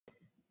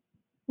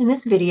In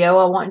this video,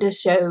 I want to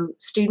show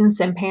students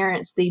and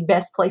parents the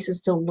best places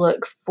to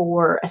look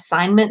for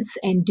assignments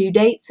and due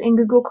dates in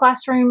Google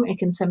Classroom. It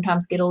can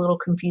sometimes get a little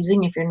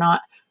confusing if you're not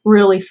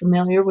really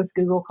familiar with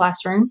Google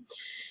Classroom.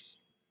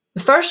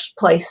 The first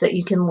place that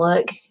you can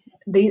look,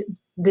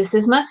 this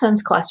is my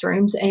son's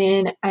classrooms,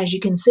 and as you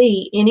can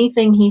see,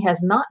 anything he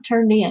has not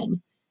turned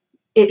in,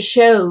 it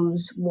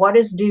shows what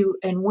is due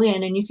and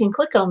when, and you can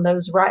click on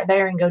those right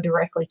there and go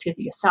directly to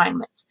the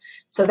assignments.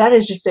 So that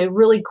is just a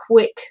really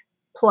quick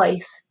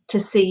place to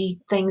see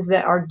things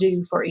that are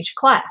due for each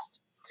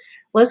class.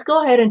 Let's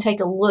go ahead and take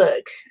a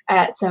look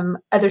at some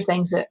other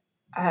things that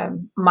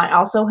might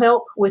also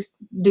help with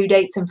due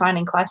dates and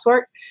finding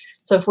classwork.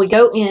 So if we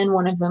go in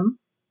one of them,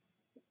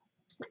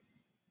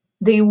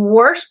 the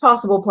worst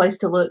possible place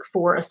to look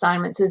for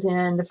assignments is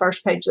in the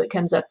first page that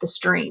comes up the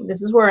stream.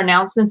 This is where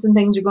announcements and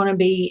things are going to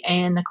be,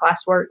 and the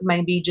classwork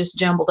may be just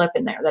jumbled up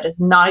in there. That is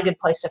not a good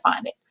place to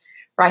find it.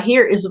 Right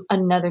here is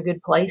another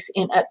good place.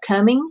 In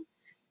upcoming,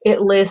 it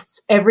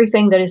lists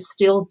everything that is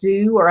still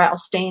due or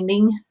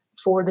outstanding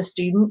for the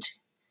student,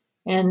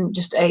 and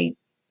just a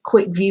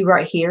quick view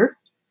right here.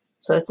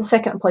 So that's the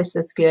second place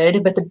that's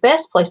good, but the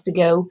best place to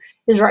go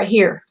is right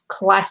here,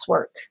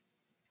 classwork.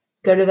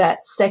 Go to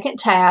that second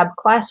tab,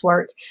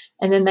 classwork,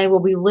 and then they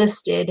will be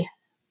listed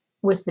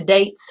with the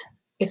dates,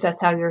 if that's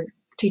how your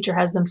teacher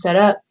has them set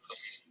up,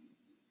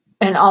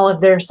 and all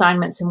of their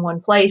assignments in one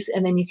place,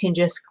 and then you can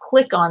just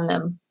click on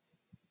them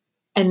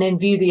and then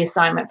view the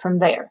assignment from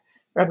there.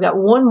 But I've got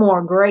one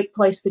more great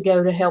place to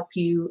go to help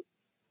you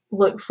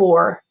look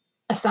for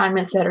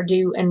assignments that are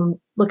due and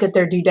look at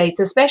their due dates,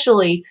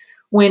 especially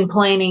when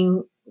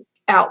planning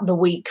out the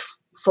week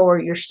for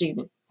your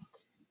student.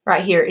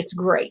 Right here, it's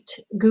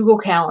great. Google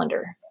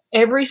Calendar.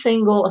 Every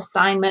single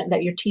assignment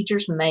that your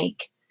teachers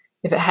make,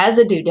 if it has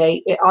a due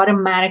date, it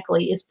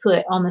automatically is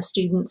put on the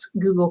student's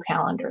Google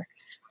Calendar.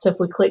 So if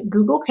we click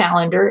Google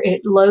Calendar,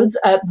 it loads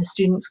up the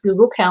student's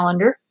Google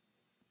Calendar.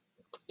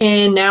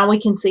 And now we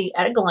can see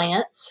at a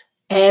glance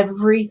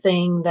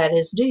everything that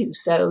is due.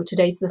 So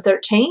today's the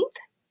 13th.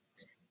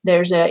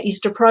 There's a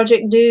Easter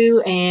project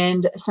due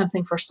and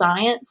something for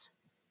science.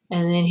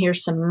 And then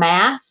here's some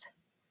math.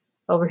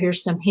 Over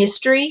here's some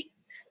history.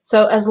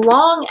 So as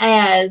long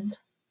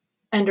as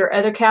under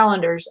other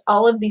calendars,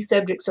 all of these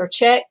subjects are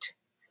checked,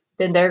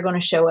 then they're going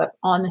to show up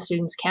on the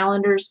students'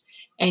 calendars,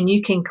 and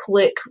you can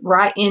click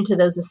right into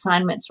those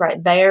assignments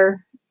right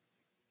there.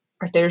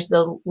 Right there's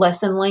the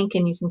lesson link,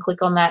 and you can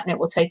click on that and it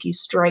will take you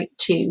straight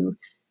to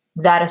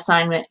that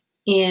assignment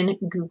in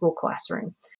Google Classroom.